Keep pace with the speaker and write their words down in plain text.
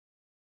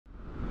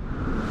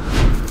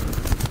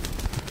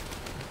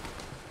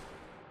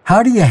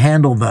How do you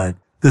handle the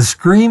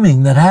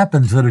screaming that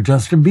happens at a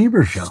Justin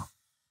Bieber show?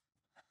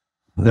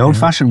 The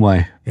old-fashioned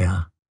way.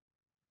 Yeah.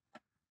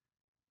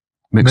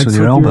 Mix with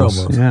your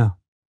elbows. Yeah.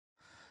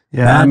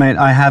 Yeah,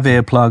 I have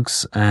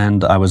earplugs,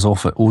 and I was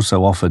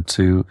also offered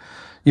to,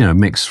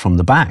 mix from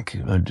the back,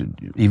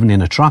 even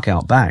in a truck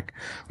out back,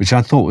 which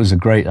I thought was a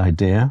great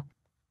idea.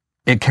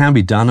 It can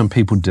be done, and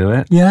people do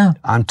it. Yeah.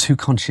 I'm too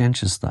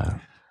conscientious, though.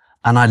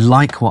 And I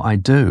like what I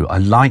do. I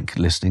like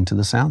listening to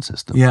the sound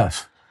system.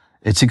 Yes.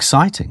 It's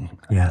exciting.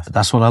 Yes.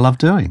 That's what I love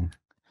doing.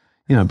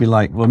 Be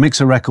like, well,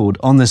 mix a record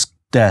on this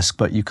desk,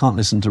 but you can't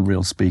listen to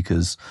real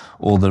speakers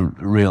or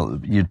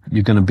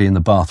you're going to be in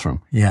the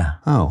bathroom. Yeah.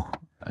 Oh,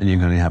 and you're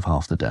going to have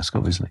half the desk,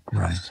 obviously.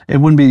 Right.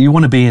 It wouldn't be, you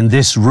want to be in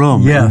this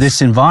room, in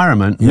this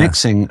environment,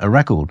 mixing a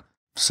record.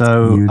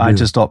 So I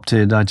just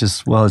opted,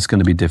 well, it's going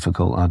to be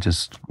difficult. I'll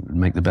just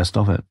make the best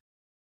of it.